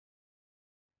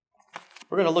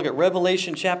We're going to look at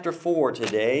Revelation chapter 4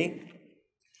 today.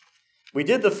 We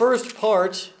did the first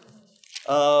part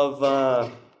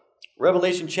of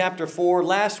Revelation chapter 4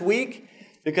 last week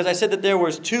because I said that there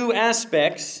was two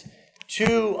aspects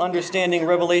to understanding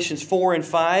Revelations 4 and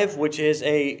 5, which is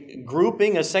a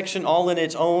grouping, a section all in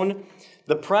its own.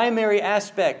 The primary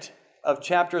aspect of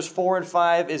chapters 4 and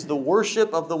 5 is the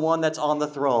worship of the one that's on the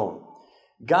throne.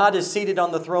 God is seated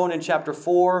on the throne in chapter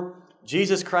 4.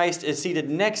 Jesus Christ is seated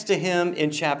next to him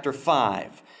in chapter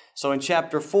 5. So in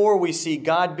chapter 4, we see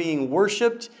God being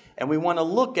worshiped, and we want to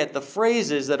look at the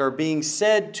phrases that are being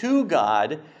said to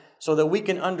God so that we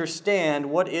can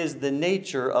understand what is the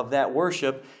nature of that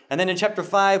worship. And then in chapter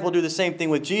 5, we'll do the same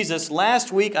thing with Jesus.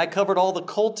 Last week, I covered all the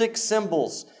cultic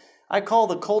symbols. I call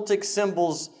the cultic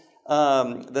symbols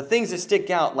the things that stick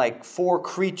out, like 4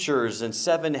 creatures and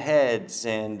 7 heads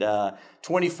and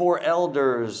 24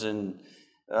 elders and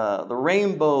the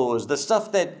rainbows, the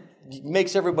stuff that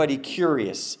makes everybody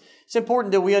curious. It's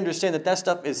important that we understand that that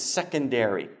stuff is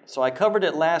secondary. So I covered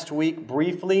it last week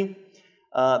briefly,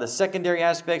 the secondary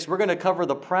aspects. We're going to cover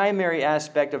the primary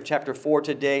aspect of chapter 4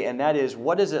 today, and that is,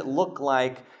 what does it look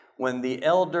like when the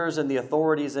elders and the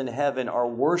authorities in heaven are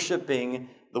worshiping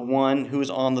the one who's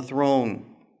on the throne?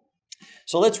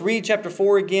 So let's read chapter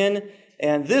 4 again.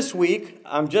 And this week,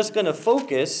 I'm just going to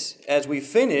focus, as we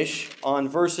finish, on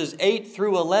verses 8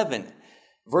 through 11.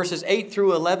 Verses 8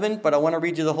 through 11, but I want to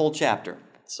read you the whole chapter.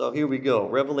 So here we go,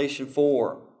 Revelation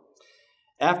 4.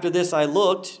 After this I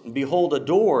looked, and behold, a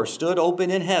door stood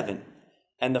open in heaven.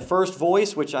 And the first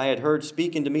voice which I had heard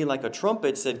speaking to me like a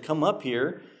trumpet said, "Come up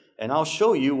here, and I'll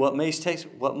show you what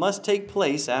must take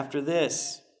place after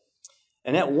this."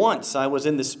 And at once I was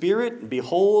in the Spirit, and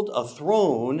behold, a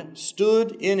throne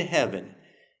stood in heaven,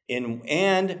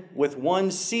 and with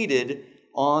one seated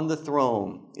on the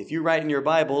throne. If you write in your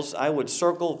Bibles, I would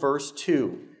circle verse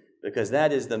 2, because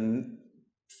that is the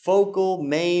focal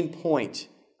main point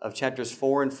of chapters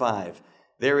 4 and 5.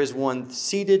 There is one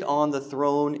seated on the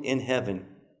throne in heaven.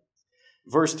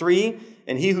 Verse 3,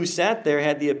 and he who sat there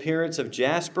had the appearance of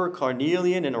jasper,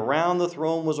 carnelian, and around the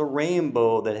throne was a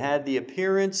rainbow that had the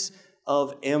appearance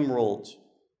of emerald.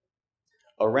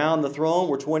 Around the throne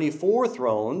were 24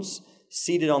 thrones.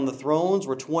 Seated on the thrones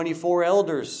were 24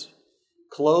 elders,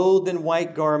 clothed in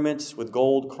white garments with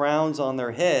gold crowns on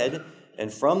their head.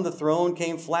 And from the throne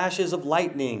came flashes of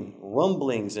lightning,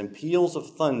 rumblings, and peals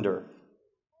of thunder.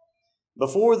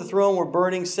 Before the throne were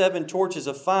burning 7 torches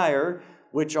of fire,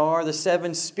 which are the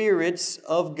 7 spirits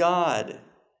of God.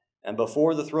 And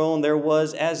before the throne there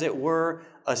was, as it were,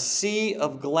 a sea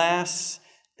of glass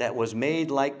that was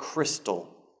made like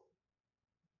crystal.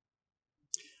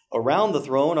 Around the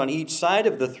throne, on each side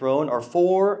of the throne, are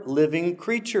 4 living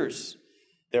creatures.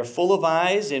 They're full of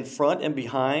eyes in front and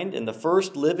behind, and the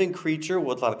first living creature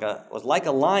was like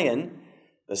a lion,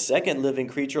 the second living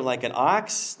creature like an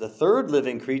ox, the third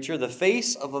living creature the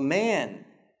face of a man.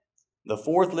 The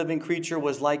fourth living creature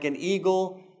was like an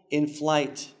eagle in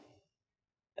flight.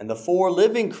 And the 4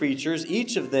 living creatures,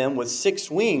 each of them with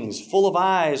 6 wings, full of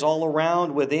eyes all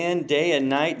around, within, day and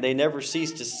night, they never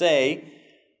cease to say,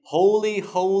 "Holy,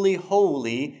 holy,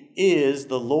 holy is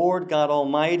the Lord God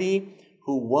Almighty,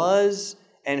 who was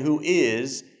and who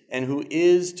is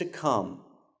to come."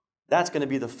 That's going to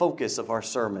be the focus of our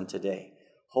sermon today.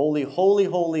 Holy, holy,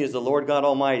 holy is the Lord God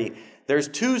Almighty. There's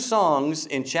 2 songs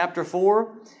in chapter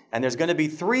 4, and there's going to be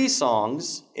 3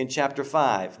 songs in chapter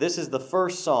 5. This is the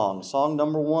first song, song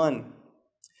number 1.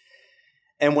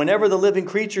 And whenever the living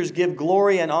creatures give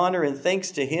glory and honor and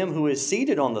thanks to him who is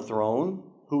seated on the throne,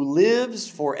 who lives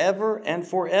forever and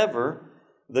forever,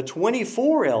 the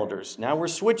 24 elders, now we're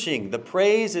switching. The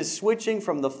praise is switching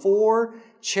from the 4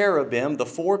 cherubim, the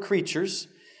 4 creatures,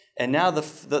 and now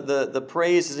the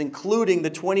praise is including the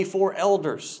 24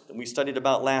 elders that we studied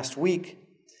about last week.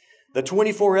 The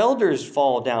 24 elders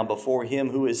fall down before him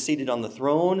who is seated on the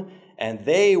throne, and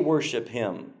they worship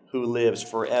him who lives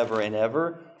forever and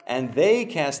ever, and they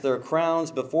cast their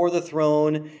crowns before the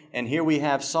throne. And here we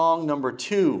have song number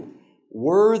 2.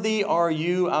 Worthy are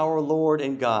you, our Lord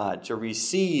and God, to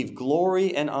receive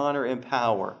glory and honor and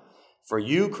power, for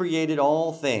you created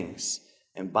all things,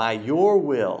 and by your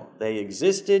will they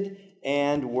existed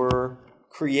and were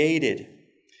created.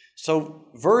 So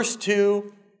verse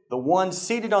 2, the one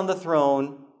seated on the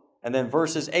throne, and then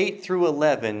verses 8 through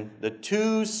 11, the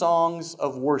 2 songs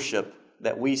of worship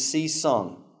that we see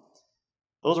sung.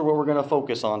 Those are what we're going to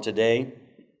focus on today.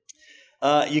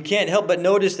 You can't help but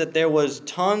notice that there was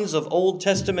tons of Old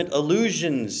Testament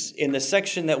allusions in the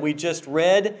section that we just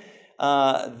read.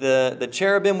 The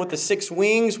cherubim with the 6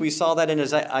 wings, we saw that in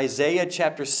Isaiah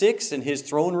chapter 6 in his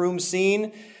throne room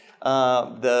scene.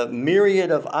 the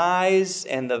myriad of eyes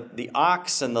and the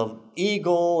ox and the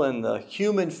eagle and the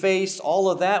human face, all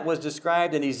of that was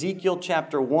described in Ezekiel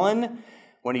chapter 1,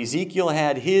 when Ezekiel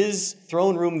had his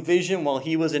throne room vision while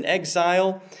he was in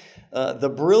exile. The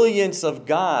brilliance of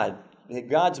God,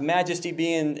 God's majesty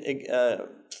being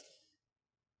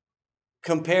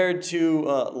compared to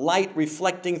light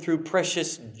reflecting through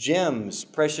precious gems,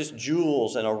 precious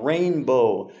jewels, and a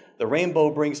rainbow. The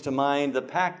rainbow brings to mind the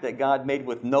pact that God made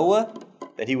with Noah,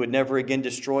 that he would never again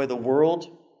destroy the world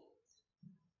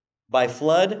by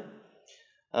flood.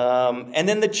 And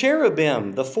then the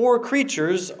cherubim, the four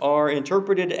creatures, are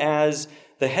interpreted as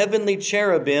the heavenly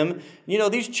cherubim. You know,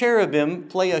 these cherubim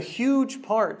play a huge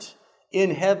part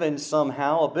in heaven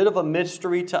somehow, a bit of a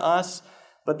mystery to us.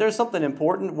 But there's something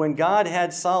important. When God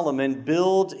had Solomon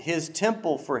build his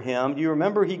temple for him, do you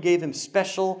remember he gave him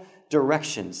special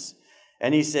directions?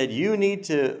 And he said, you need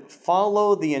to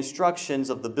follow the instructions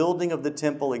of the building of the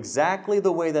temple exactly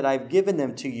the way that I've given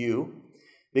them to you,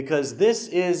 because this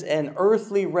is an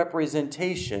earthly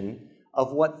representation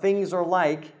of what things are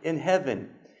like in heaven.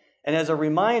 And as a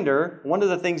reminder, one of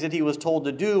the things that he was told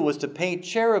to do was to paint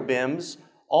cherubims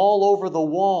all over the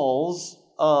walls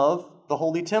of the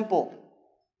holy temple.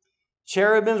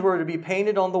 Cherubims were to be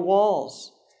painted on the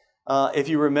walls. If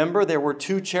you remember, there were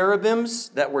two cherubims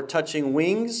that were touching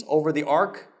wings over the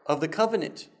Ark of the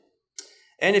Covenant.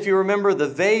 And if you remember, the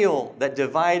veil that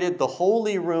divided the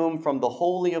holy room from the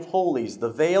Holy of Holies,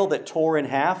 the veil that tore in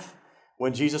half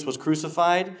when Jesus was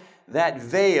crucified, that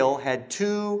veil had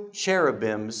two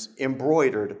cherubims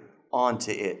embroidered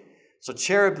onto it. So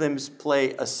cherubims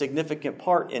play a significant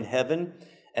part in heaven,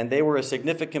 and they were a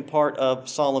significant part of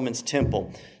Solomon's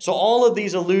temple. So all of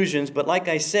these allusions, but like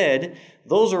I said,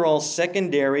 those are all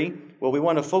secondary. What we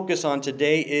want to focus on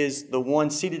today is the one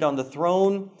seated on the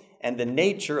throne and the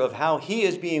nature of how he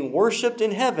is being worshiped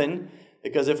in heaven.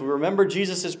 Because if we remember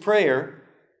Jesus' prayer,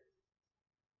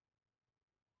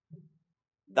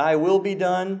 thy will be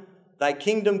done, thy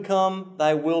kingdom come,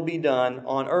 thy will be done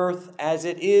on earth as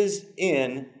it is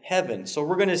in heaven. So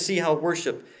we're going to see how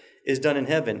worship is done in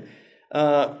heaven.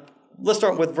 Let's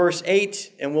start with verse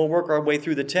 8, and we'll work our way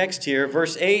through the text here.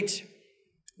 Verse 8,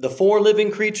 the four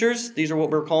living creatures, these are what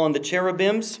we're calling the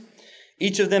cherubims.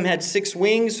 Each of them had 6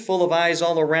 wings, full of eyes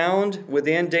all around,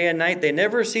 within, day and night. They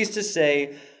never cease to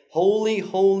say, holy,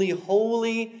 holy,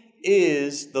 holy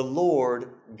is the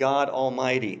Lord God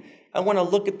Almighty. I want to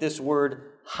look at this word,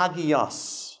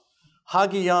 hagios.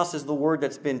 Hagios is the word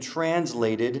that's been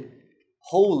translated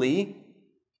holy.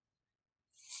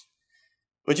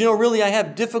 But you know, really, I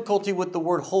have difficulty with the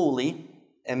word holy,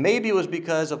 and maybe it was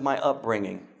because of my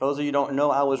upbringing. Those of you who don't know,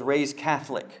 I was raised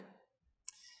Catholic.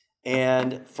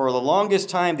 And for the longest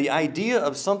time, the idea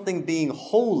of something being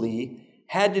holy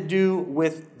had to do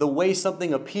with the way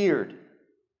something appeared,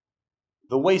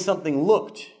 the way something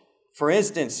looked. For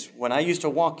instance, when I used to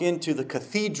walk into the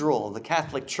cathedral, the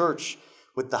Catholic Church,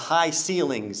 with the high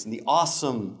ceilings and the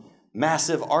awesome,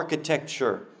 massive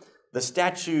architecture, the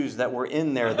statues that were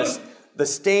in there, the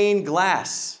stained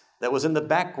glass that was in the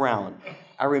background.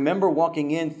 I remember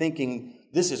walking in thinking,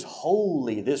 this is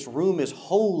holy. This room is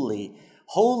holy.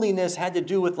 Holiness had to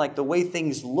do with like the way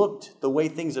things looked, the way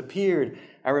things appeared.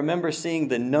 I remember seeing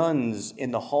the nuns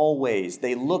in the hallways.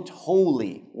 They looked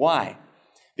holy. Why?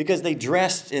 Because they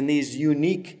dressed in these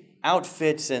unique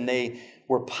outfits and they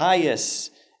were pious.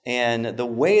 And the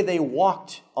way they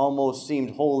walked almost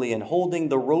seemed holy. And holding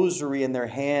the rosary in their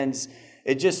hands,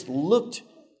 it just looked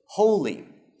holy.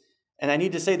 And I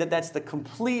need to say that that's the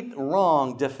complete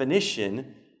wrong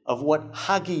definition of what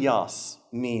hagios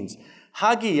means.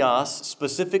 Hagios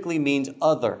specifically means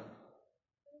other.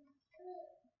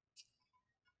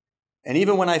 And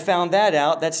even when I found that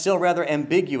out, that's still rather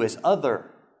ambiguous,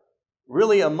 other.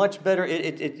 Really a much better,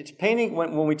 it's painting,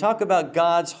 when we talk about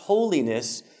God's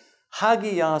holiness,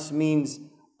 hagios means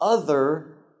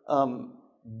other,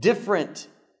 different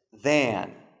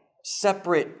than,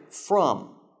 separate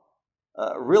from.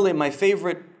 Really, my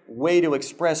favorite way to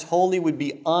express holy would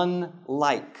be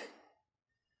unlike.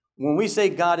 When we say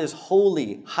God is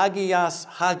holy, hagios,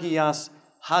 hagios,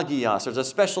 hagios, there's a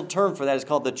special term for that. It's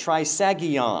called the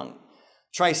trisagion.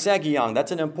 Trisagion,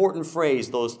 that's an important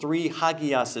phrase, those 3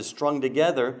 hagioses strung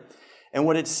together. And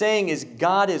what it's saying is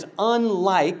God is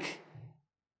unlike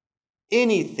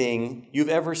anything you've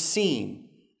ever seen,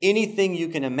 anything you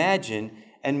can imagine,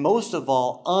 and most of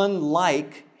all,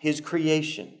 unlike his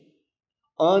creation.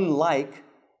 Unlike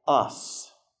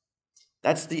us.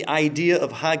 That's the idea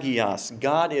of hagios.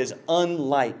 God is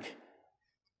unlike.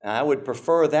 And I would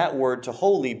prefer that word to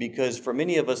holy because for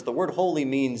many of us, the word holy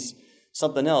means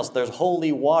something else. There's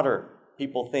holy water,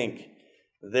 people think.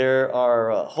 There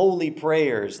are holy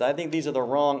prayers. I think these are the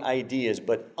wrong ideas,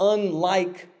 but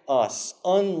unlike us,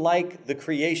 unlike the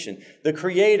creation. The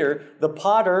creator, the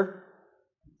potter,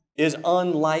 is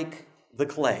unlike the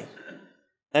clay.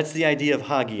 That's the idea of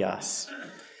hagios.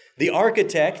 The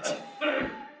architect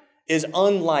is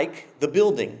unlike the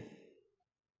building,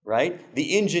 right?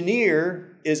 The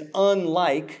engineer is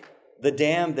unlike the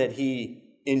dam that he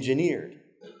engineered.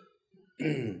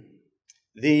 The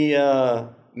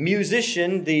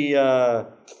musician, the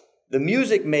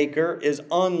music maker is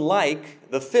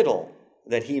unlike the fiddle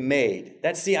that he made.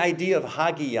 That's the idea of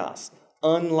hagios,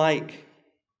 unlike.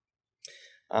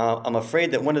 I'm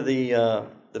afraid that one of the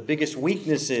biggest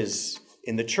weaknesses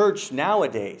in the church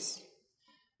nowadays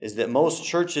is that most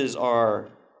churches are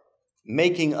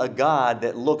making a God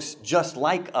that looks just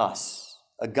like us,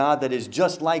 a God that is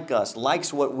just like us,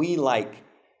 likes what we like,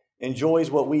 enjoys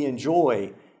what we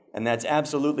enjoy, and that's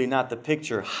absolutely not the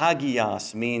picture.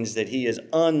 Hagios means that he is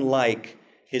unlike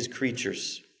his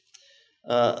creatures.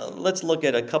 Let's look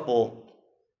at a couple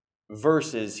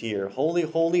verses here. Holy,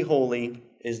 holy, holy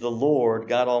is the Lord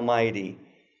God Almighty.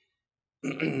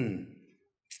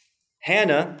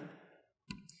 Hannah,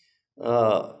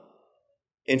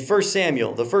 in 1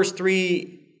 Samuel, the first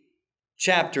 3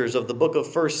 chapters of the book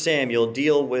of 1 Samuel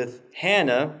deal with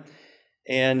Hannah,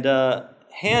 and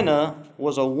Hannah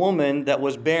was a woman that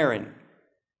was barren.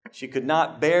 She could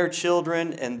not bear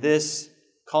children, and this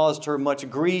caused her much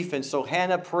grief, and so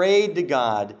Hannah prayed to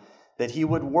God that he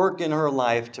would work in her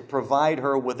life to provide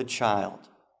her with a child.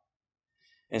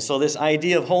 And so this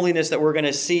idea of holiness that we're going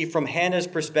to see from Hannah's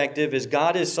perspective is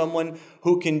God is someone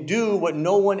who can do what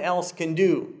no one else can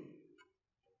do.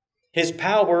 His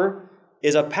power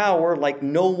is a power like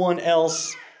no one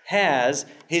else has.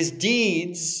 His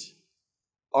deeds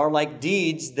are like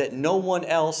deeds that no one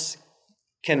else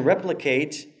can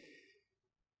replicate.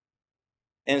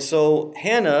 And so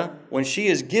Hannah, when she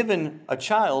is given a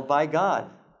child by God,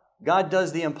 God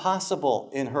does the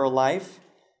impossible in her life.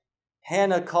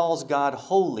 Hannah calls God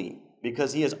holy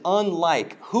because he is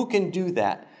unlike. Who can do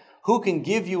that? Who can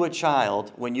give you a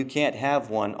child when you can't have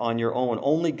one on your own?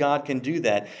 Only God can do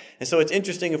that. And so it's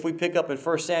interesting if we pick up in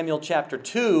 1 Samuel chapter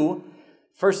 2,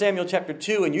 1 Samuel chapter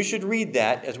 2, and you should read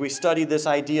that as we study this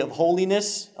idea of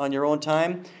holiness on your own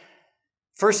time.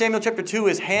 1 Samuel chapter 2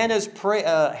 is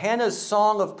Hannah's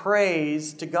song of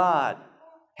praise to God.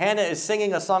 Hannah is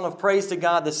singing a song of praise to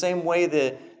God the same way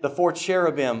the 4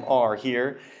 cherubim are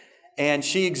here. And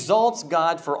she exalts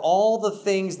God for all the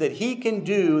things that he can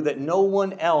do that no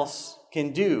one else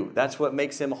can do. That's what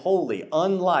makes him holy,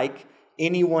 unlike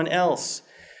anyone else.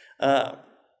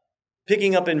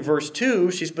 Picking up in verse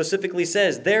 2, she specifically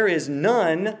says, there is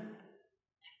none,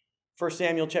 1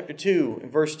 Samuel chapter 2,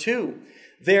 verse 2,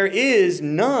 there is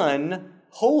none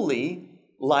holy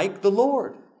like the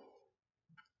Lord.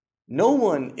 No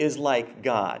one is like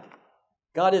God.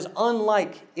 God is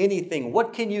unlike anything.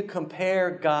 What can you compare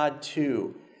God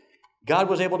to? God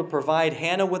was able to provide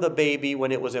Hannah with a baby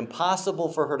when it was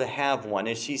impossible for her to have one.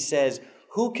 And she says,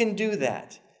 who can do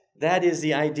that? That is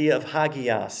the idea of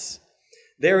hagios.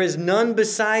 There is none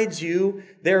besides you.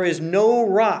 There is no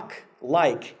rock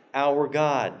like our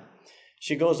God.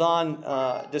 She goes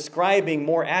on describing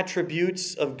more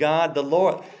attributes of God. The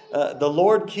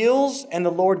Lord kills and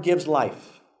the Lord gives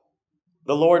life.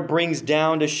 The Lord brings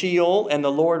down to Sheol, and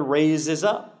the Lord raises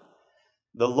up.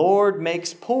 The Lord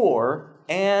makes poor,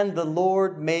 and the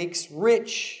Lord makes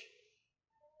rich.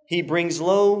 He brings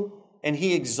low, and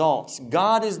he exalts.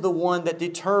 God is the one that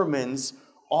determines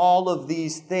all of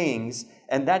these things,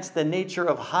 and that's the nature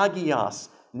of hagios.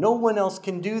 No one else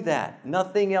can do that.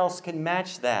 Nothing else can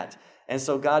match that. And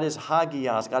so God is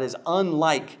hagios. God is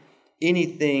unlike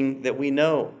anything that we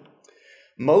know.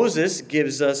 Moses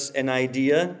gives us an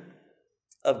idea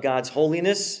of God's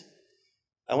holiness.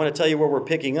 I want to tell you where we're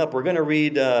picking up. We're going to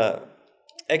read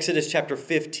Exodus chapter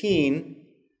 15,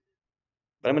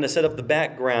 but I'm going to set up the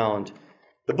background.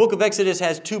 The book of Exodus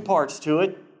has 2 parts to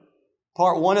it.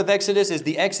 Part 1 of Exodus is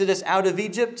the Exodus out of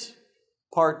Egypt.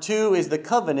 Part 2 is the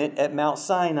covenant at Mount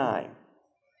Sinai.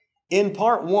 In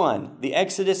part 1, the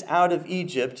Exodus out of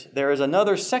Egypt, there is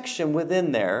another section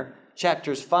within there,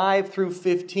 chapters 5 through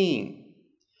 15.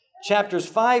 Chapters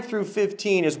 5 through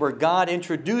 15 is where God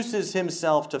introduces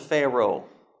himself to Pharaoh.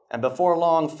 And before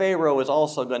long, Pharaoh is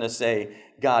also going to say,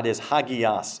 God is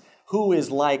hagios, who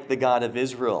is like the God of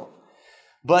Israel.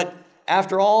 But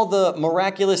after all the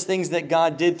miraculous things that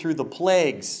God did through the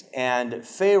plagues, and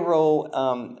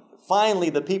Pharaoh, finally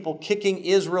the people kicking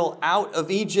Israel out of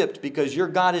Egypt because your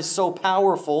God is so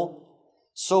powerful,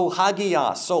 so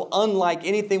hagios, so unlike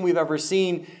anything we've ever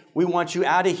seen, we want you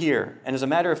out of here. And as a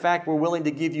matter of fact, we're willing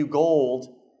to give you gold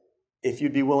if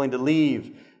you'd be willing to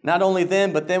leave. Not only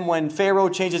then, but then when Pharaoh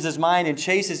changes his mind and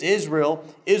chases Israel,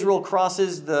 Israel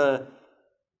crosses the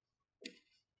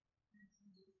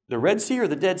Red Sea or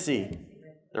the Dead Sea?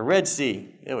 The Red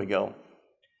Sea. There we go.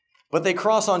 But they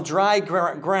cross on dry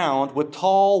ground with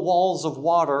tall walls of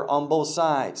water on both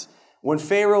sides. When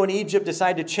Pharaoh and Egypt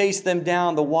decide to chase them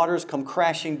down, the waters come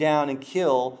crashing down and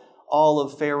kill all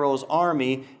of Pharaoh's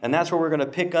army. And that's where we're going to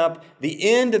pick up.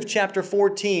 The end of chapter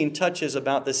 14 touches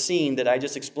about the scene that I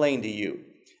just explained to you.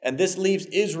 And this leaves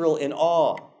Israel in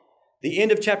awe. The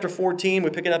end of chapter 14, we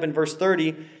pick it up in verse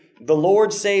 30. The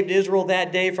Lord saved Israel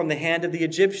that day from the hand of the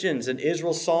Egyptians, and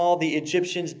Israel saw the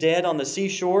Egyptians dead on the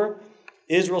seashore.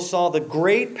 Israel saw the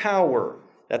great power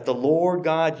that the Lord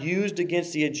God used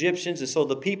against the Egyptians, and so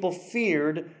the people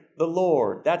feared the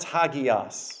Lord. That's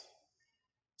hagios,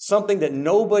 something that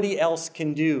nobody else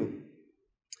can do.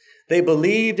 They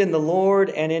believed in the Lord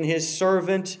and in his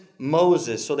servant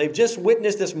Moses. So they've just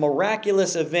witnessed this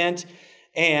miraculous event,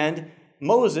 and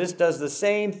Moses does the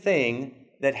same thing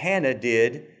that Hannah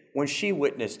did when she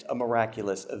witnessed a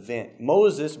miraculous event.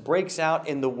 Moses breaks out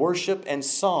in the worship and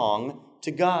song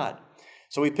to God.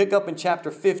 So we pick up in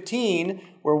chapter 15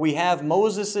 where we have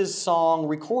Moses' song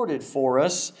recorded for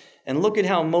us. And look at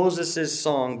how Moses'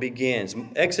 song begins.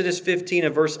 Exodus 15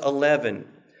 and verse 11.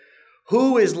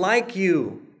 Who is like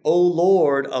you, O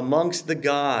Lord, amongst the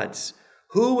gods?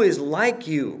 Who is like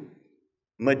you,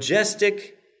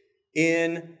 majestic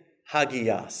in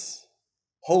hagios,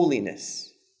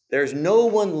 holiness? There's no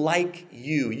one like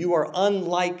you. You are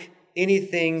unlike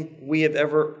anything we have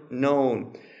ever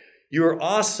known. You are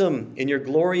awesome in your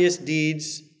glorious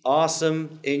deeds,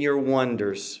 awesome in your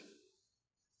wonders.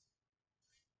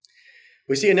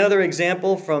 We see another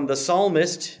example from the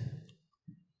psalmist.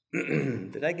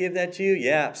 Did I give that to you?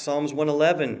 Yeah, Psalms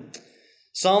 111.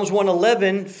 Psalms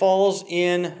 111 falls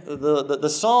in the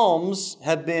Psalms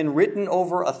have been written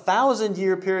over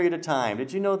 1,000-year period of time.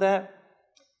 Did you know that?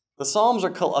 The Psalms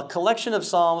are a collection of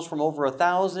Psalms from over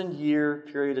 1,000-year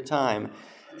period of time.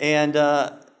 And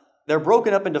they're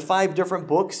broken up into 5 different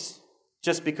books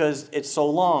just because it's so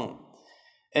long.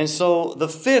 And so the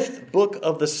 5th book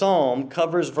of the Psalm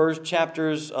covers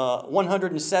chapters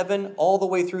 107 all the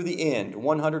way through the end,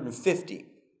 150.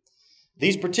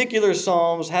 These particular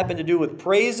Psalms happen to do with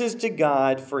praises to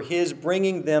God for his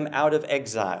bringing them out of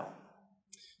exile.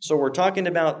 So we're talking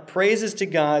about praises to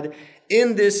God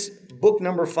in this book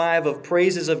number 5 of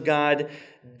praises of God,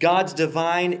 God's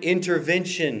divine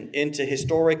intervention into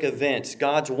historic events,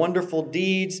 God's wonderful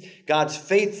deeds, God's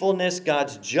faithfulness,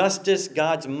 God's justice,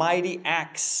 God's mighty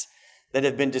acts that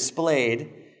have been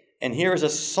displayed. And here's a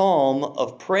psalm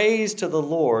of praise to the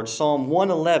Lord, Psalm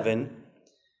 111,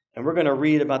 and we're going to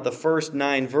read about the first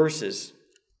 9 verses.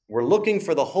 We're looking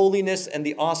for the holiness and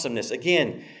the awesomeness.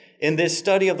 Again, in this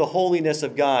study of the holiness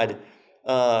of God,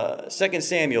 2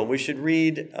 Samuel, we should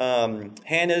read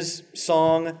Hannah's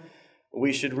song.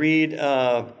 We should read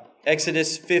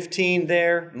Exodus 15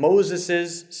 there,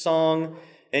 Moses' song,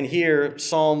 and here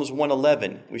Psalms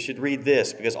 111. We should read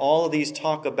this because all of these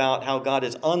talk about how God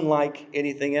is unlike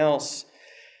anything else.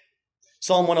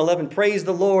 Psalm 111, praise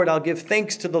the Lord. I'll give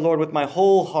thanks to the Lord with my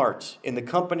whole heart in the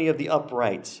company of the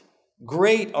upright.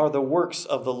 Great are the works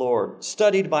of the Lord,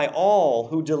 studied by all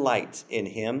who delight in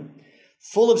him.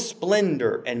 Full of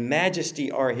splendor and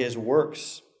majesty are his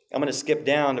works. I'm going to skip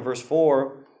down to verse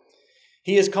 4.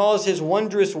 He has caused his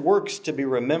wondrous works to be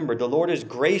remembered. The Lord is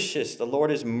gracious. The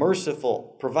Lord is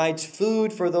merciful, provides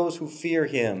food for those who fear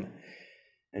him.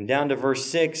 And down to verse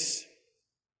 6.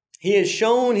 He has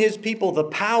shown his people the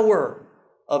power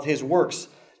of his works.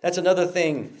 That's another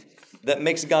thing that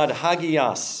makes God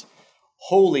hagios,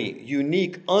 holy,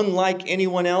 unique, unlike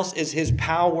anyone else, is his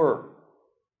power.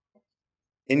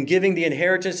 In giving the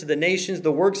inheritance to the nations,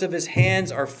 the works of his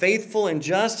hands are faithful and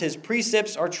just. His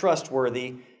precepts are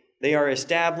trustworthy. They are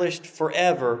established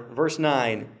forever. Verse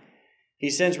 9. He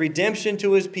sends redemption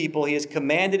to his people. He has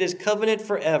commanded his covenant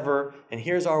forever. And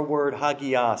here's our word,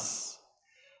 hagios.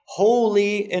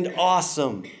 Holy and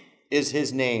awesome is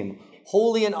his name.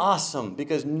 Holy and awesome,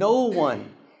 because no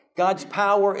one, God's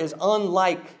power is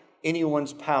unlike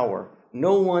anyone's power.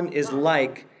 No one is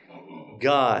like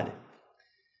God.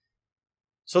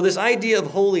 So this idea of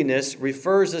holiness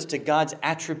refers us to God's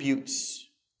attributes.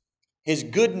 His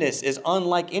goodness is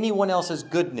unlike anyone else's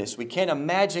goodness. We can't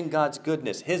imagine God's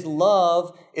goodness. His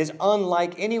love is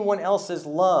unlike anyone else's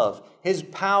love. His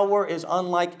power is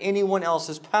unlike anyone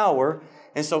else's power.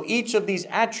 And so each of these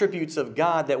attributes of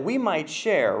God that we might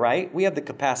share, right? We have the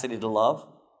capacity to love.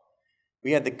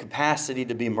 We have the capacity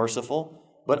to be merciful.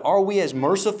 But are we as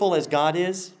merciful as God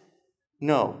is?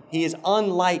 No, he is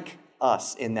unlike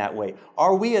us in that way.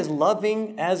 Are we as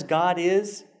loving as God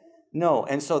is? No.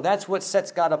 And so that's what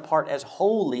sets God apart as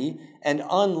holy and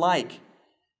unlike,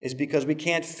 is because we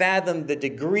can't fathom the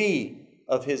degree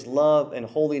of his love and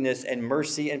holiness and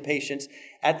mercy and patience.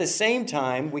 At the same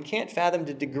time, we can't fathom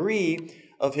the degree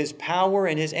of his power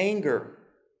and his anger.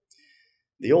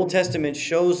 The Old Testament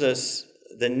shows us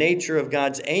the nature of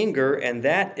God's anger, and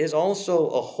that is also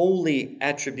a holy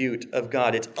attribute of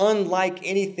God. It's unlike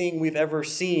anything we've ever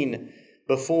seen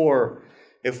before.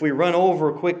 If we run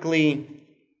over quickly,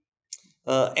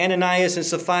 Ananias and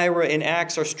Sapphira in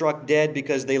Acts are struck dead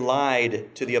because they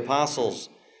lied to the apostles.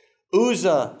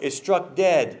 Uzzah is struck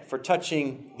dead for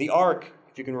touching the ark,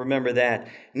 if you can remember that.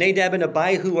 Nadab and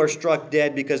Abihu are struck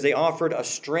dead because they offered a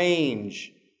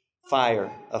strange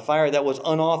fire, a fire that was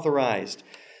unauthorized.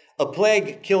 A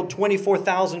plague killed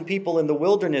 24,000 people in the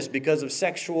wilderness because of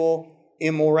sexual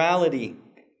immorality.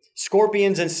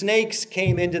 Scorpions and snakes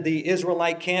came into the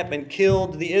Israelite camp and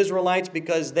killed the Israelites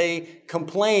because they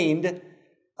complained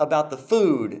about the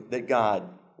food that God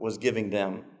was giving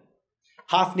them.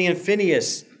 Hophni and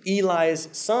Phinehas, Eli's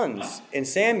sons in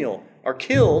Samuel, are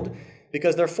killed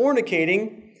because they're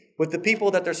fornicating with the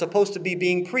people that they're supposed to be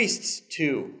being priests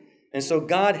to. And so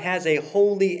God has a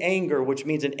holy anger, which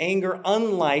means an anger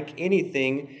unlike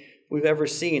anything we've ever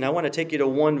seen. I want to take you to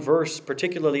one verse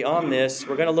particularly on this.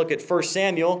 We're going to look at 1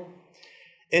 Samuel.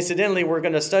 Incidentally, we're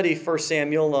going to study 1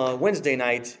 Samuel Wednesday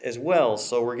night as well,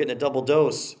 so we're getting a double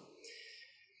dose.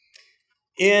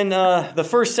 In the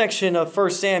first section of 1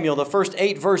 Samuel, the first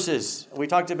 8 verses, we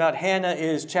talked about Hannah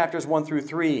is chapters 1 through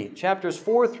 3. Chapters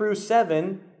 4 through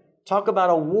 7 talk about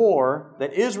a war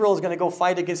that Israel is going to go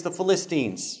fight against the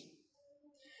Philistines.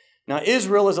 Now,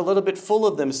 Israel is a little bit full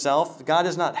of themselves. God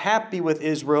is not happy with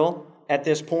Israel at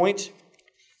this point.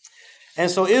 And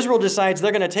so Israel decides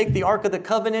they're going to take the Ark of the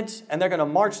Covenant and they're going to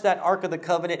march that Ark of the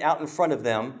Covenant out in front of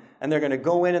them. And they're going to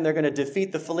go in and they're going to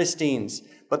defeat the Philistines.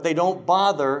 But they don't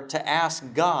bother to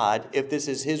ask God if this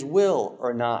is his will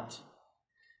or not.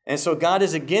 And so God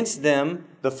is against them.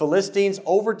 The Philistines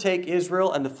overtake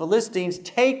Israel, and the Philistines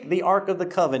take the Ark of the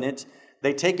Covenant.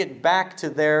 They take it back to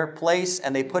their place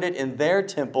and they put it in their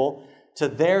temple to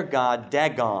their god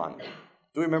Dagon.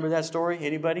 Do we remember that story?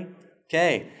 Anybody?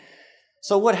 Okay.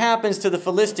 So what happens to the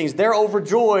Philistines? They're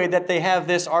overjoyed that they have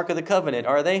this Ark of the Covenant,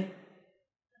 are they?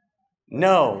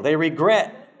 No, they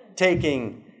regret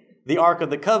taking the Ark of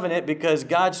the Covenant because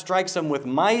God strikes them with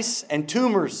mice and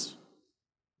tumors.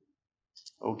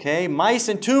 Okay, mice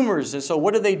and tumors. And so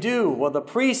what do? Well, the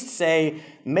priests say,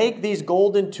 make these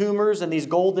golden tumors and these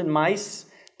golden mice,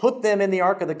 put them in the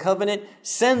Ark of the Covenant,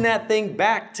 send that thing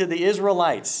back to the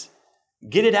Israelites.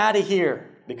 Get it out of here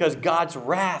because God's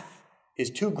wrath is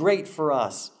too great for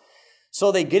us.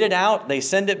 So they get it out, they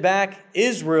send it back.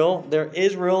 They're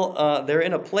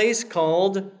in a place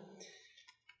called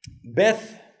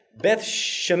Beth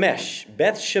Shemesh.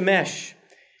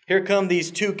 Here come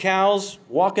these 2 cows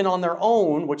walking on their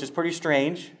own, which is pretty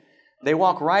strange. They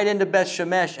walk right into Beth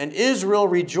Shemesh, and Israel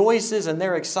rejoices, and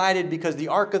they're excited because the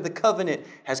Ark of the Covenant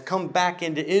has come back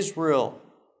into Israel.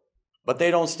 But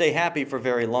they don't stay happy for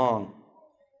very long.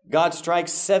 God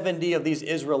strikes 70 of these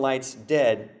Israelites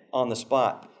dead on the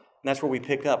spot. And that's where we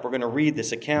pick up. We're going to read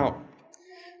this account.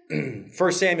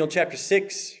 1 Samuel chapter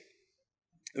 6,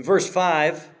 verse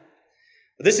 5.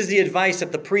 This is the advice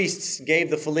that the priests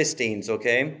gave the Philistines,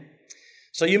 okay?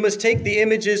 So you must take the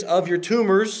images of your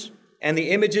tumors and the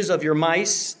images of your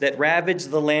mice that ravage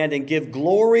the land and give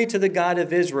glory to the God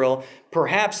of Israel.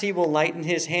 Perhaps he will lighten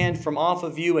his hand from off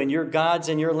of you and your gods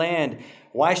and your land.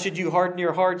 Why should you harden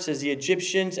your hearts as the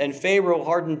Egyptians and Pharaoh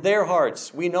hardened their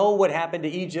hearts? We know what happened to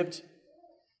Egypt.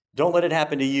 Don't let it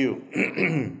happen to you.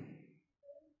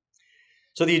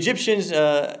 So the Egyptians,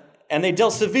 and they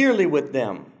dealt severely with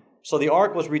them. So the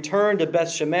ark was returned to Beth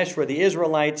Shemesh where the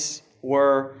Israelites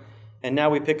were. And now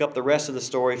we pick up the rest of the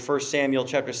story, 1 Samuel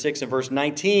chapter 6 and verse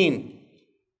 19.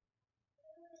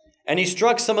 And he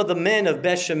struck some of the men of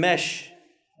Beth Shemesh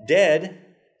dead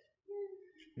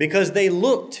because they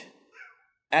looked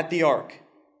at the ark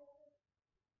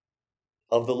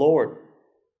of the Lord.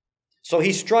 So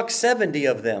he struck 70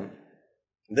 of them.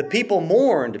 The people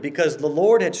mourned because the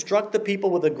Lord had struck the people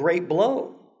with a great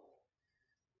blow.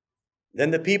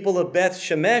 Then the people of Beth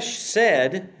Shemesh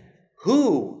said,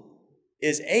 "Who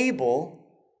is able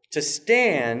to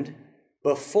stand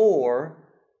before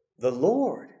the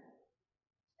Lord?"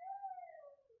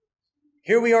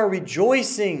 Here we are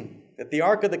rejoicing that the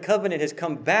Ark of the Covenant has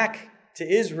come back to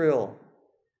Israel.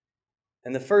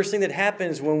 And the first thing that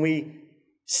happens when we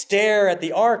stare at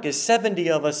the ark is 70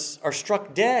 of us are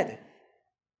struck dead.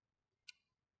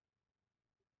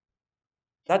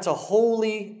 That's a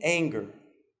holy anger.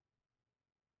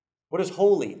 What is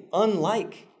holy?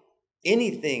 Unlike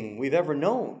anything we've ever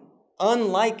known.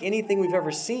 Unlike anything we've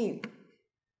ever seen.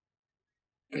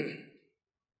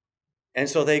 And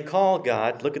so they call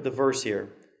God, look at the verse here.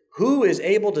 Who is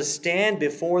able to stand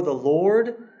before the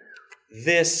Lord?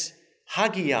 This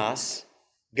Hagios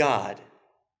God.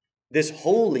 This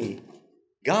holy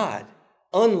God.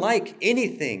 Unlike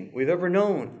anything we've ever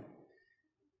known.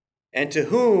 And to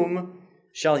whom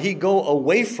shall he go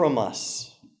away from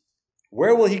us?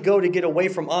 Where will he go to get away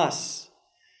from us?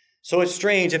 So it's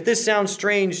strange. If this sounds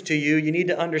strange to you, you need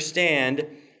to understand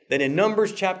that in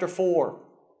Numbers chapter 4,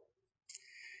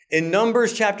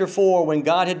 when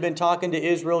God had been talking to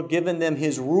Israel, given them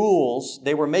his rules,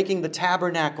 they were making the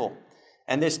tabernacle.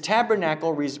 And this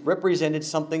tabernacle represented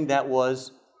something that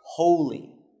was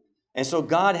holy. And so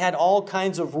God had all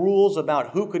kinds of rules about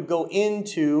who could go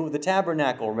into the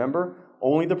tabernacle. Remember,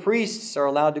 only the priests are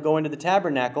allowed to go into the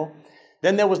tabernacle.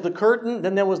 Then there was the curtain.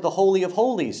 Then there was the Holy of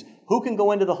Holies. Who can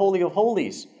go into the Holy of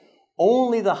Holies?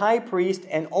 Only the high priest,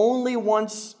 and only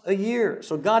once a year.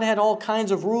 So God had all kinds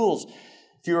of rules.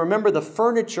 If you remember, the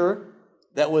furniture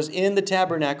that was in the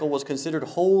tabernacle was considered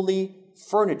holy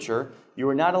furniture. You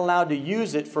were not allowed to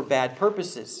use it for bad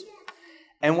purposes.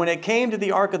 And when it came to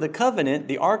the Ark of the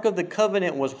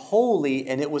Covenant was holy,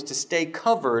 and it was to stay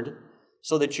covered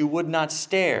so that you would not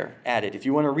stare at it. If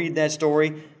you want to read that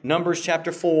story, Numbers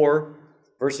chapter 4,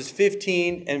 verses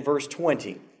 15 and verse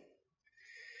 20.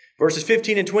 Verses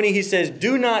 15 and 20, he says,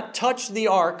 do not touch the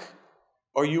ark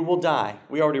or you will die.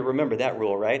 We already remember that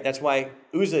rule, right? That's why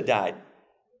Uzzah died.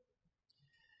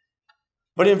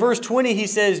 But in verse 20, he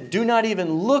says, do not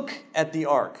even look at the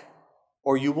ark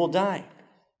or you will die.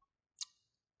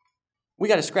 We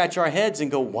got to scratch our heads and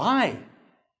go, why?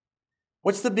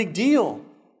 What's the big deal?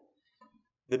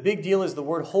 The big deal is the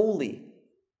word holy.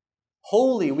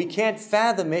 Holy, we can't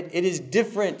fathom it. It is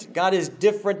different. God is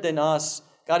different than us.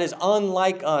 God is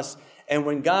unlike us. And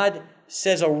when God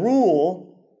says a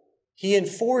rule, he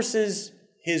enforces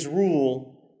his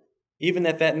rule, even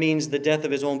if that means the death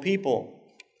of his own people.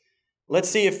 Let's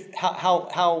see if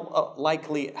how alike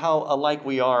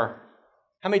we are.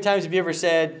 How many times have you ever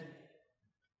said,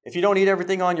 if you don't eat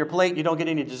everything on your plate, you don't get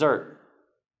any dessert?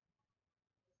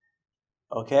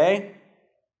 Okay?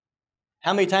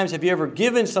 How many times have you ever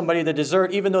given somebody the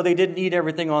dessert even though they didn't eat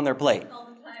everything on their plate? All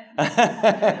the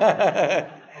time.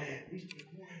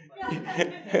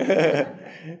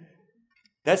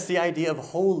 That's the idea of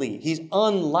holy. He's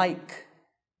unlike.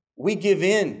 We give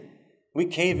in. We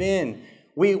cave in.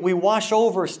 We wash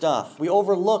over stuff. We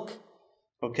overlook.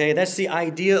 Okay, that's the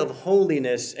idea of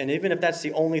holiness. And even if that's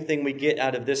the only thing we get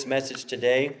out of this message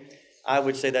today, I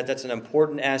would say that that's an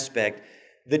important aspect.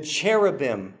 The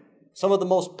cherubim, some of the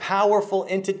most powerful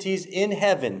entities in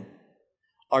heaven,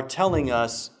 are telling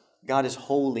us God is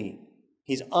holy.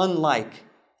 He's unlike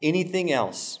anything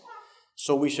else.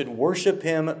 So we should worship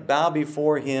him, bow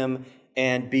before him,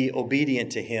 and be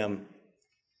obedient to him.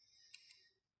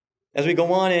 As we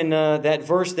go on in that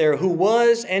verse there, who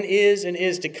was and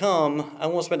is to come, I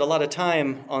won't spend a lot of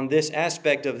time on this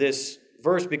aspect of this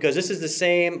verse because this is the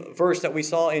same verse that we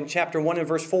saw in chapter 1 and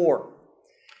verse 4.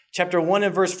 Chapter 1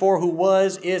 and verse 4, who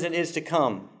was, is to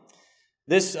come.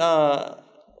 This,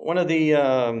 one of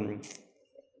the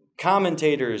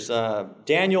commentators,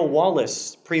 Daniel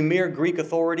Wallace, premier Greek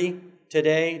authority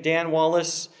today, Dan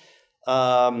Wallace,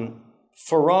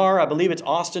 Farrar, I believe it's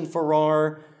Austin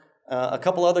Farrar, a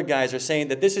couple other guys are saying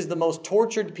that this is the most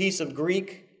tortured piece of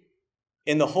Greek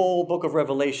in the whole book of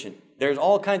Revelation. There's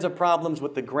all kinds of problems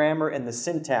with the grammar and the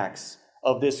syntax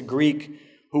of this Greek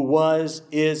who was,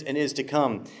 is to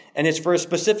come. And it's for a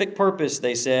specific purpose,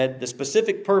 they said. The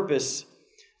specific purpose,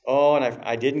 and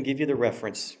I didn't give you the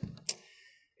reference.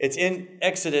 It's in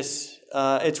Exodus.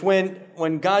 It's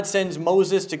when God sends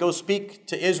Moses to go speak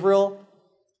to Israel.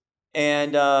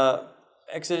 And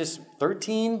Exodus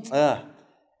 13.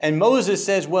 And Moses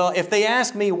says, well, if they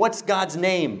ask me, what's God's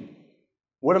name?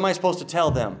 What am I supposed to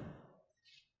tell them?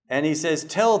 And he says,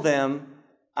 tell them,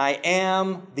 I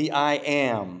am the I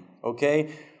am.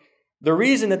 Okay? The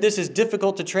reason that this is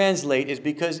difficult to translate is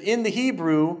because in the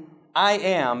Hebrew, I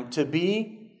am, to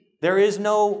be, there is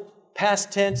no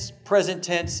past tense, present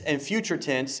tense, and future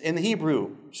tense in the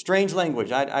Hebrew. Strange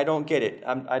language. I don't get it.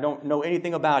 I don't know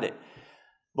anything about it.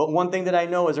 But one thing that I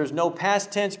know is there's no past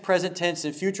tense, present tense,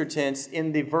 and future tense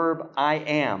in the verb I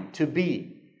am, to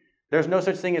be. There's no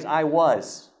such thing as I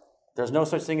was. There's no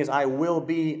such thing as I will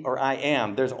be or I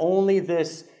am. There's only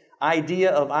this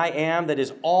idea of I am that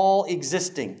is all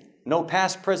existing. No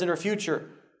past, present, or future.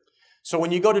 So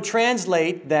when you go to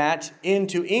translate that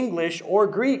into English or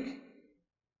Greek,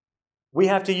 We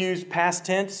have to use past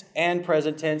tense and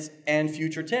present tense and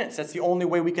future tense. That's the only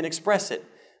way we can express it.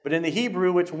 But in the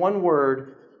Hebrew, it's one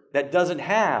word that doesn't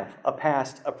have a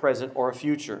past, a present, or a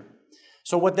future.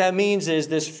 So what that means is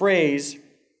this phrase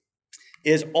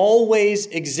is always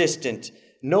existent,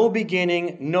 no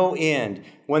beginning, no end.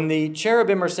 When the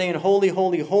cherubim are saying, holy,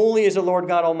 holy, holy is the Lord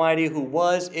God Almighty, who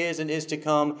was, is, and is to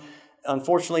come,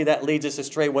 unfortunately, that leads us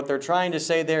astray. What they're trying to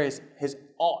say there is his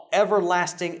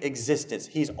everlasting existence.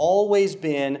 He's always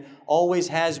been, always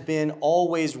has been,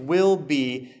 always will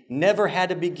be, never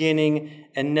had a beginning,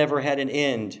 and never had an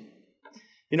end.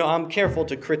 You know, I'm careful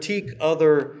to critique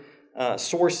other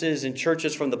sources and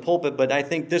churches from the pulpit, but I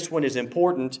think this one is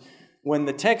important. When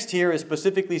the text here is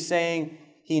specifically saying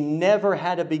he never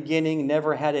had a beginning,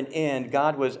 never had an end,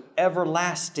 God was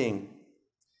everlasting.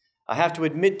 I have to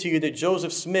admit to you that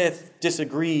Joseph Smith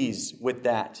disagrees with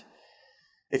that.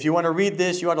 If you want to read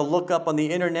this, you ought to look up on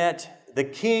the internet, the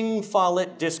King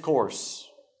Follett Discourse.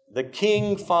 The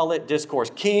King Follett Discourse.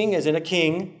 King as in a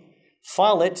king,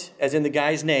 Follett as in the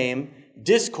guy's name,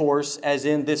 discourse as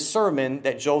in this sermon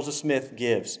that Joseph Smith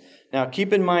gives. Now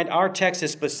keep in mind, our text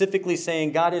is specifically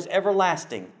saying God is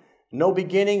everlasting. No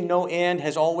beginning, no end,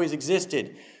 has always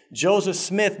existed. Joseph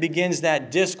Smith begins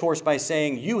that discourse by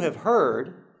saying, you have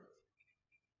heard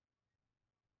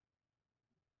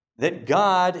that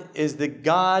God is the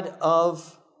God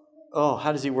of,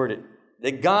 how does he word it?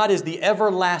 That God is the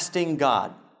everlasting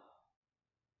God.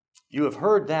 You have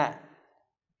heard that.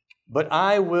 But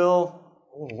I will,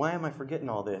 why am I forgetting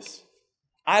all this?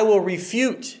 I will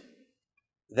refute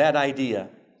that idea.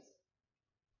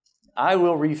 I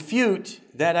will refute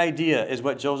that idea, is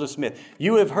what Joseph Smith.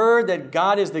 You have heard that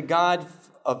God is the God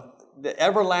of the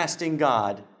everlasting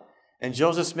God. And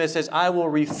Joseph Smith says, I will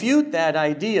refute that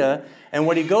idea. And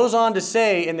what he goes on to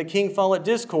say in the King Follett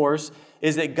Discourse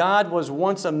is that God was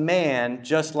once a man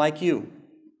just like you.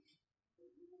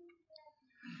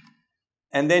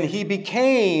 And then he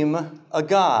became a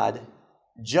God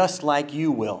just like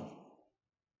you will.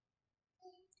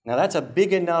 Now that's a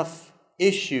big enough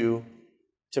issue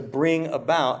to bring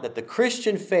about that the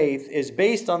Christian faith is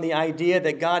based on the idea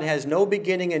that God has no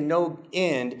beginning and no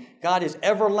end. God is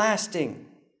everlasting.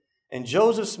 And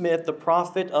Joseph Smith, the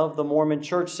prophet of the Mormon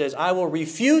church, says, I will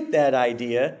refute that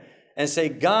idea and say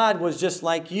God was just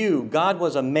like you. God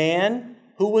was a man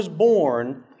who was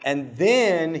born, and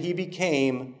then he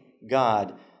became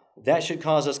God. That should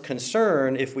cause us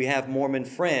concern if we have Mormon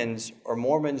friends or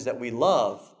Mormons that we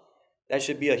love. That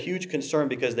should be a huge concern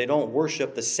because they don't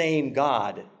worship the same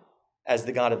God as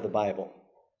the God of the Bible.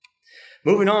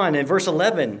 Moving on, in verse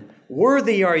 11,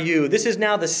 worthy are you. This is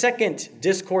now the second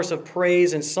discourse of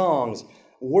praise and songs.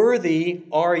 Worthy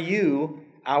are you,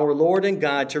 our Lord and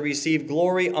God, to receive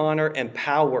glory, honor, and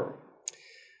power.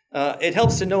 It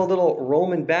helps to know a little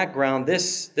Roman background.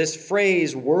 This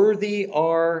phrase, worthy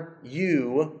are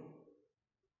you.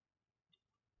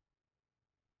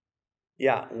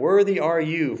 Yeah, worthy are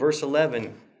you, verse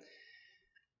 11.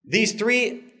 These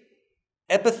three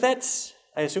epithets,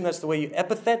 I assume that's the way you,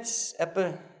 epithets.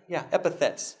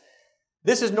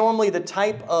 This is normally the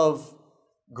type of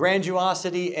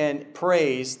grandiosity and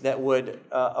praise that would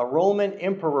a Roman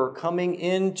emperor coming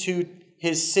into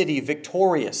his city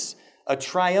victorious, a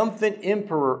triumphant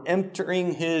emperor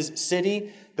entering his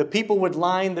city, the people would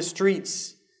line the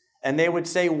streets and they would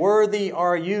say, worthy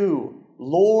are you,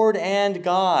 Lord and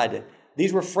God.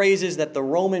 These were phrases that the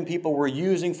Roman people were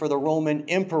using for the Roman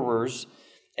emperors.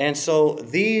 And so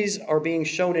these are being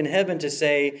shown in heaven to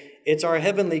say, it's our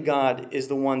heavenly God is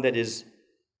the one that is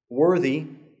worthy.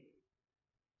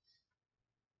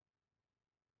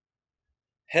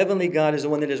 Heavenly God is the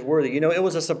one that is worthy. You know, it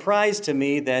was a surprise to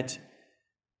me that,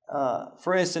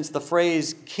 for instance, the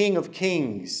phrase King of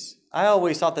Kings, I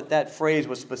always thought that that phrase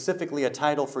was specifically a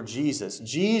title for Jesus.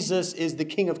 Jesus is the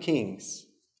King of Kings.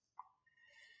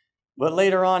 But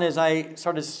later on, as I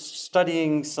started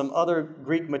studying some other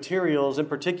Greek materials, in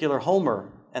particular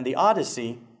Homer and the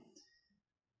Odyssey,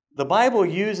 the Bible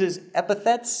uses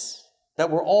epithets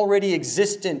that were already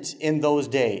existent in those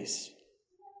days.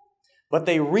 But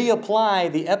they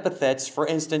reapply the epithets, for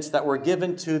instance, that were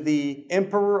given to the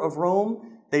emperor of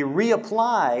Rome. They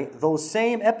reapply those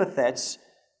same epithets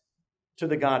to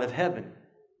the God of heaven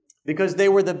because they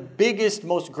were the biggest,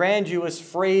 most grandiose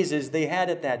phrases they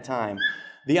had at that time.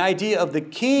 The idea of the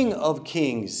King of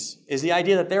Kings is the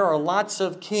idea that there are lots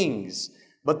of kings,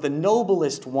 but the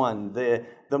noblest one,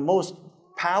 the most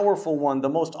powerful one, the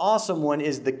most awesome one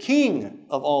is the King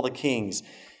of all the kings.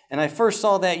 And I first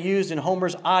saw that used in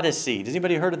Homer's Odyssey. Does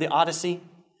anybody heard of the Odyssey?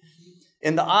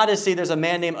 In the Odyssey, there's a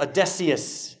man named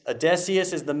Odysseus.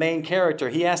 Odysseus is the main character.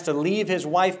 He has to leave his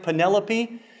wife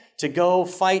Penelope to go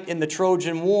fight in the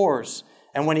Trojan Wars.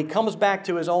 And when he comes back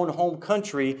to his own home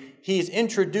country, he is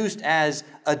introduced as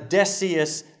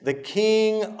Odysseus, the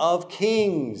King of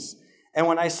Kings. And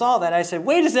when I saw that, I said,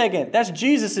 wait a second, that's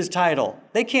Jesus' title.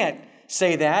 They can't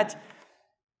say that.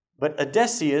 But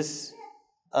Odysseus,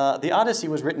 the Odyssey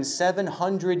was written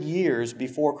 700 years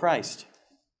before Christ.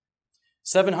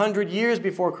 700 years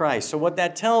before Christ. So what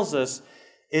that tells us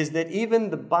is that even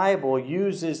the Bible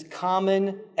uses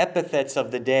common epithets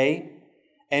of the day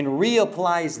and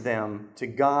reapplies them to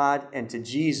God and to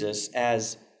Jesus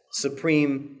as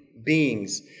supreme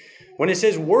beings. When it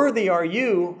says, worthy are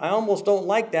you, I almost don't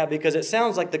like that because it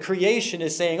sounds like the creation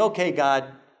is saying, okay, God,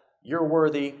 you're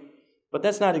worthy. But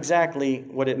that's not exactly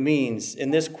what it means.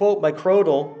 In this quote by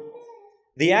Crodel,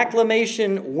 the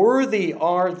acclamation, worthy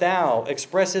art thou,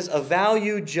 expresses a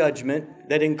value judgment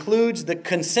that includes the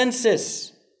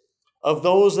consensus of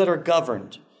those that are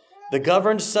governed, the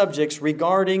governed subjects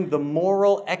regarding the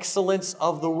moral excellence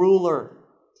of the ruler.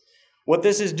 What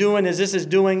this is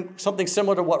doing something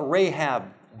similar to what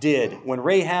Rahab did when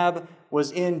Rahab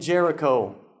was in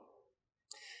Jericho.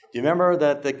 Do you remember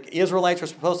that the Israelites were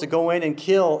supposed to go in and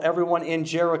kill everyone in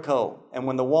Jericho? And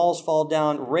when the walls fall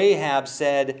down, Rahab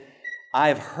said,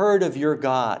 I've heard of your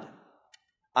God.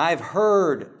 I've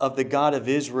heard of the God of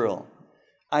Israel.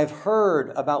 I've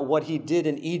heard about what he did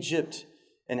in Egypt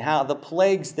and how the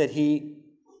plagues that he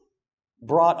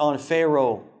brought on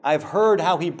Pharaoh. I've heard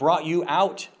how he brought you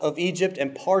out of Egypt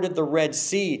and parted the Red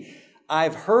Sea.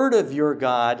 I've heard of your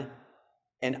God,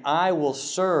 and I will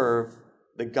serve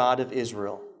the God of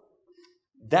Israel.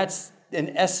 That's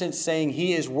in essence saying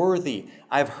he is worthy.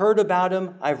 I've heard about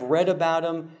him, I've read about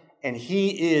him, and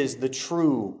he is the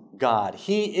true God.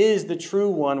 He is the true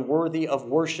one worthy of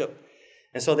worship.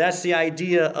 And so that's the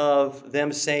idea of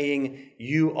them saying,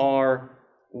 you are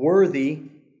worthy.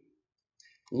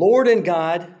 Lord and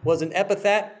God was an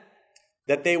epithet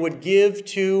that they would give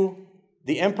to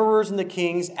the emperors and the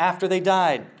kings after they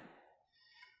died.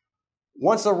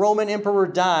 Once a Roman emperor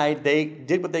died, they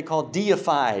did what they call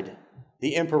deified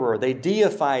the emperor. They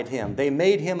deified him. They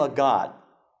made him a god.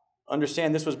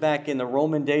 Understand, this was back in the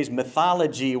Roman days,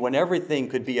 mythology, when everything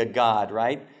could be a god,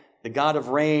 right? The god of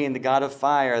rain, the god of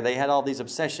fire. They had all these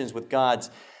obsessions with gods.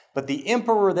 But the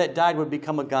emperor that died would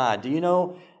become a god. Do you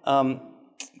know,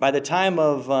 by the time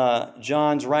of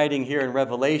John's writing here in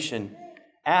Revelation,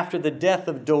 after the death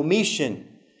of Domitian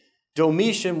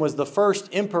was the first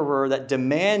emperor that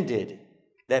demanded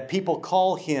that people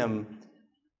call him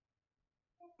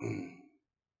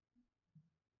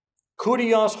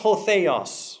Kurios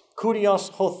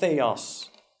Hotheos,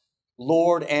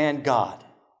 Lord and God.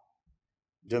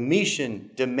 Domitian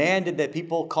demanded that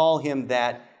people call him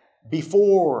that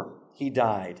before he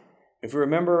died. If you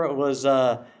remember, it was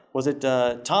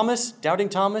Thomas, doubting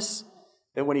Thomas,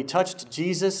 that when he touched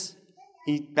Jesus,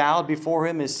 he bowed before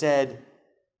him and said,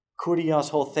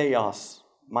 Kurios Hotheos,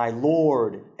 my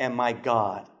Lord and my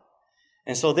God.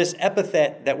 And so this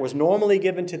epithet that was normally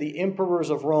given to the emperors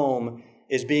of Rome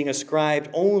is being ascribed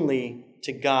only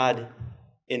to God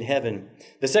in heaven.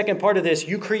 The second part of this,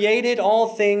 you created all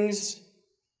things,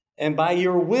 and by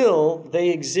your will they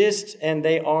exist and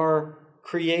they are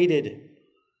created.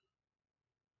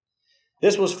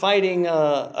 This was fighting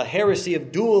a heresy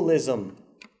of dualism.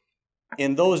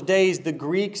 In those days, the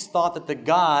Greeks thought that the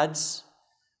gods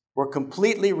were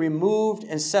completely removed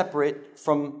and separate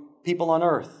from people on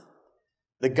earth.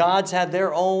 The gods had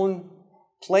their own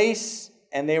place,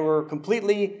 and they were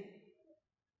completely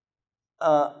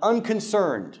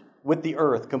unconcerned with the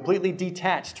earth, completely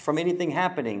detached from anything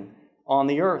happening on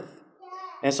the earth.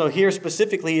 And so here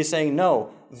specifically he's saying,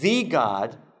 no, the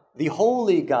God, the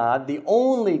holy God, the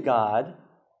only God,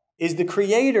 is the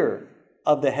creator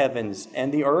of the heavens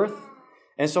and the earth.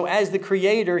 And so as the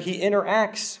creator, he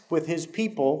interacts with his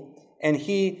people, and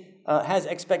he has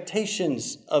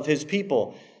expectations of his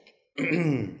people.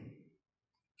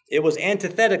 It was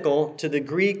antithetical to the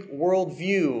Greek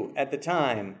worldview at the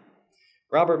time.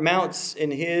 Robert Mounts,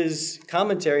 in his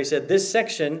commentary, said this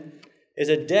section is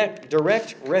a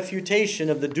direct refutation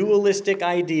of the dualistic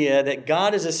idea that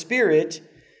God as a spirit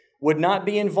would not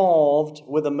be involved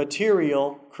with a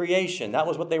material creation. That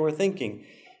was what they were thinking.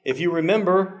 If you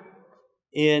remember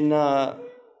in 1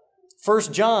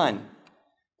 John,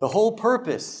 the whole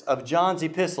purpose of John's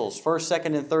epistles, 1st,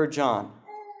 2nd, and 3rd John,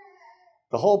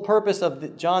 the whole purpose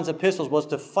of John's epistles was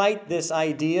to fight this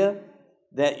idea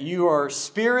that you are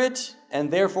spirit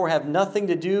and therefore have nothing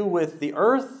to do with the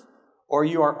earth, or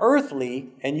you are earthly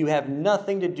and you have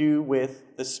nothing to do with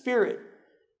the spirit.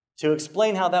 To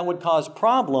explain how that would cause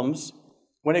problems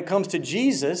when it comes to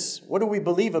Jesus, what do we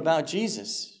believe about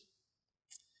Jesus?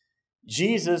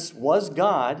 Jesus was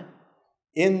God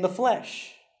in the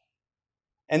flesh.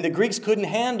 And the Greeks couldn't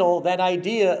handle that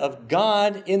idea of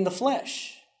God in the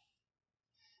flesh.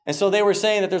 And so they were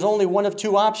saying that there's only one of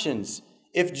two options.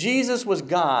 If Jesus was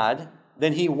God,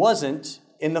 then he wasn't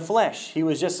in the flesh. He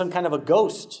was just some kind of a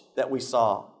ghost that we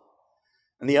saw.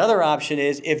 And the other option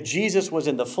is, if Jesus was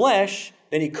in the flesh,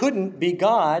 then he couldn't be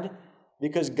God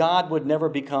because God would never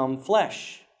become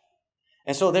flesh.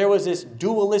 And so there was this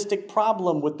dualistic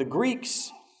problem with the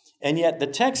Greeks. And yet the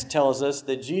text tells us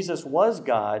that Jesus was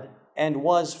God and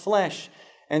was flesh.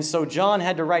 And so John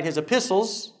had to write his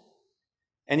epistles,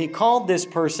 and he called this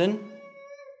person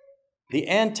the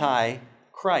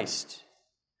Antichrist,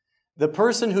 the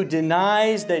person who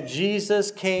denies that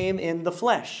Jesus came in the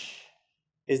flesh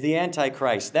is the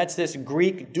Antichrist. That's this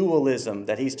Greek dualism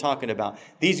that he's talking about.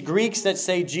 These Greeks that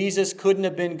say Jesus couldn't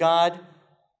have been God,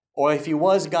 or if he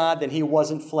was God, then he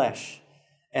wasn't flesh.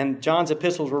 And John's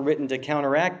epistles were written to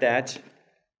counteract that.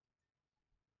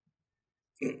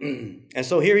 And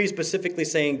so here he's specifically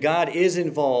saying God is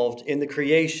involved in the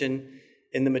creation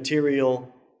in the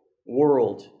material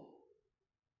world.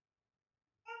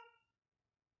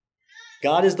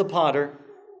 God is the potter,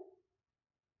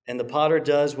 and the potter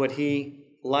does what he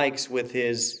likes with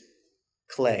his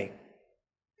clay.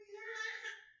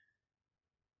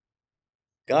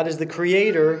 God is the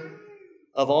creator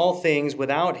of all things.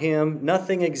 Without him,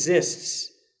 nothing exists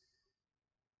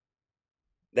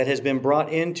that has been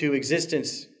brought into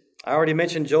existence. I already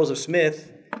mentioned Joseph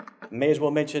Smith. May as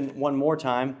well mention one more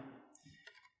time.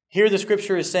 Here the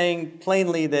scripture is saying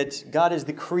plainly that God is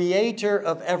the creator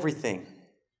of everything.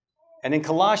 And in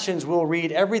Colossians we'll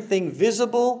read, everything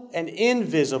visible and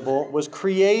invisible was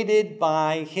created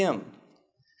by him.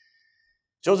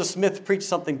 Joseph Smith preached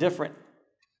something different.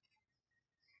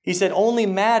 He said only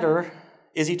matter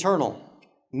is eternal.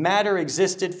 Matter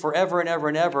existed forever and ever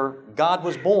and ever. God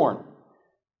was born.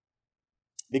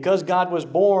 Because God was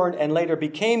born and later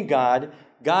became God,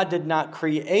 God did not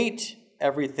create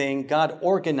everything. God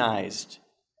organized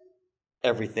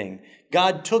everything.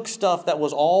 God took stuff that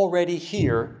was already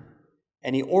here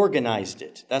and he organized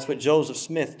it. That's what Joseph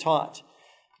Smith taught.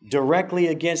 Directly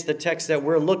against the text that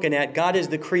we're looking at, God is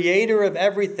the creator of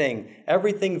everything.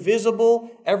 Everything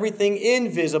visible, everything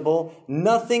invisible.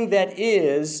 Nothing that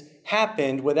is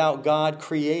happened without God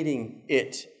creating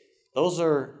it. Those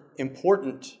are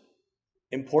important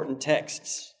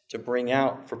texts to bring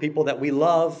out for people that we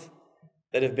love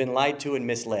that have been lied to and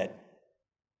misled.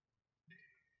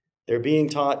 They're being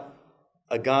taught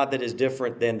a God that is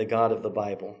different than the God of the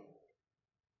Bible.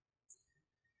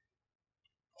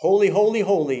 Holy, holy,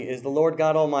 holy is the Lord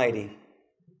God Almighty.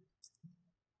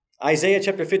 Isaiah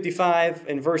chapter 55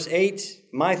 and verse 8,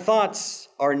 my thoughts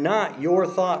are not your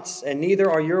thoughts, and neither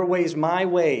are your ways my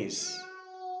ways.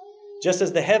 Just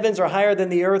as the heavens are higher than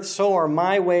the earth, so are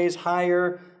my ways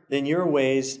higher than your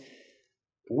ways.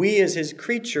 We as his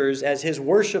creatures, as his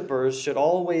worshipers, should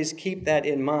always keep that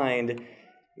in mind.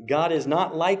 God is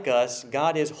not like us.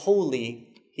 God is holy.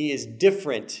 He is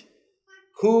different.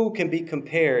 Who can be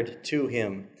compared to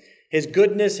him? His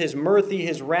goodness, his mercy,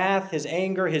 his wrath, his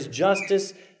anger, his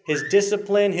justice, his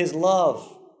discipline, his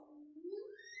love.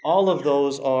 All of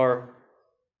those are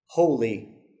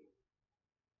holy.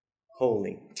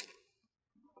 Holy.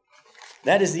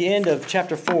 That is the end of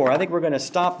chapter 4. I think we're going to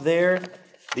stop there.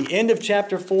 The end of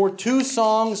chapter 4. 2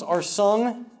 songs are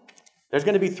sung. There's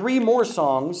going to be 3 more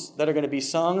songs that are going to be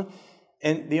sung.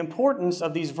 And the importance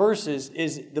of these verses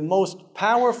is the most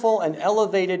powerful and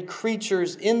elevated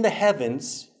creatures in the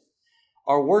heavens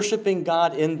are worshiping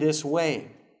God in this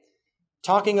way.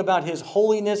 Talking about his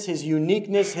holiness, his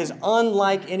uniqueness, his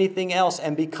unlike anything else.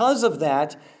 And because of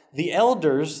that, the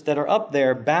elders that are up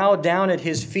there bow down at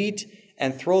his feet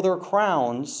and throw their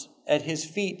crowns at his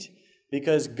feet,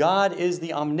 because God is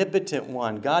the omnipotent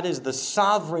one. God is the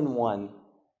sovereign one,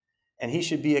 and he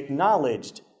should be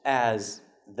acknowledged as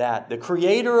that. The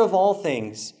creator of all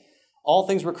things. All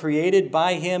things were created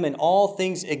by him, and all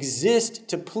things exist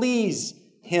to please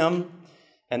him,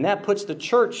 and that puts the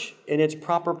church in its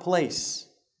proper place.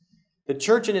 The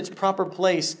church in its proper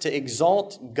place to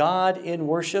exalt God in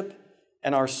worship,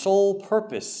 and our sole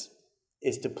purpose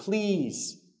is to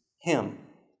please him,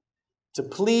 to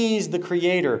please the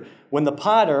Creator. When the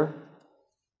potter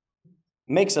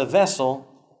makes a vessel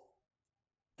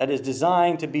that is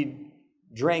designed to be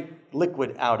drank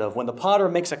liquid out of, when the potter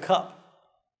makes a cup,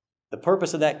 the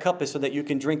purpose of that cup is so that you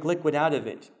can drink liquid out of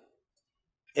it.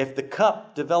 If the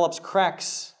cup develops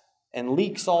cracks and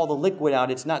leaks all the liquid out,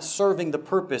 it's not serving the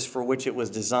purpose for which it was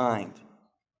designed.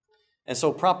 And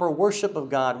so proper worship of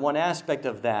God, one aspect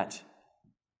of that,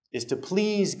 is to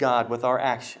please God with our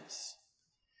actions.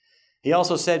 He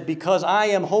also said, because I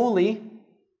am holy,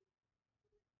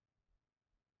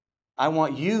 I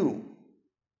want you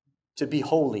to be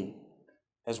holy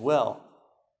as well.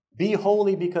 Be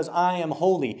holy because I am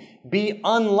holy. Be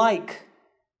unlike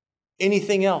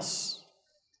anything else.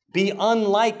 Be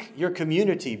unlike your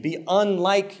community. Be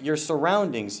unlike your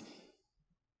surroundings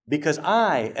because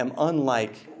I am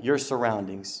unlike your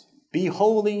surroundings. Be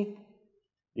holy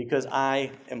because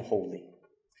I am holy.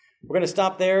 We're going to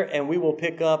stop there and we will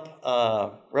pick up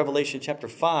Revelation chapter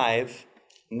 5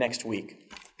 next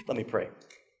week. Let me pray.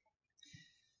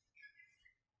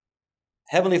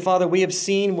 Heavenly Father, we have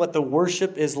seen what the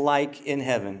worship is like in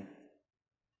heaven.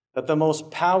 That the most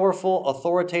powerful,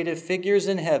 authoritative figures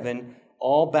in heaven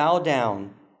all bow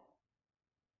down,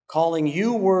 calling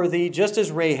you worthy, just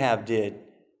as Rahab did.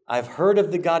 I've heard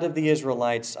of the God of the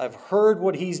Israelites. I've heard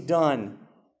what he's done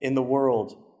in the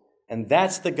world. And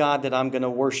that's the God that I'm going to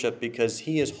worship because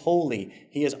he is holy.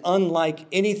 He is unlike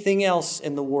anything else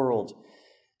in the world.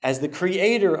 As the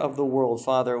creator of the world,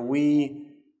 Father, we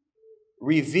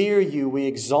revere you, we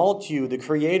exalt you, the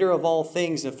creator of all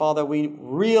things. And Father, we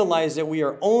realize that we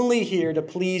are only here to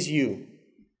please you.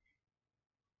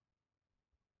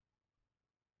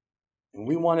 And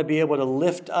we want to be able to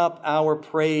lift up our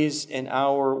praise and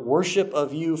our worship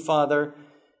of you, Father,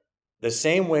 the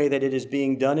same way that it is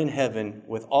being done in heaven,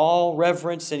 with all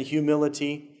reverence and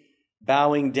humility,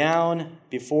 bowing down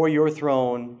before your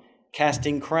throne,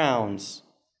 casting crowns,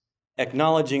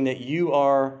 acknowledging that you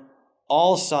are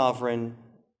all sovereign,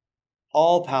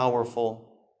 all powerful,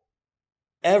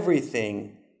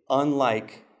 everything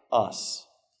unlike us.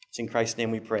 It's in Christ's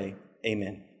name we pray.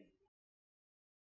 Amen.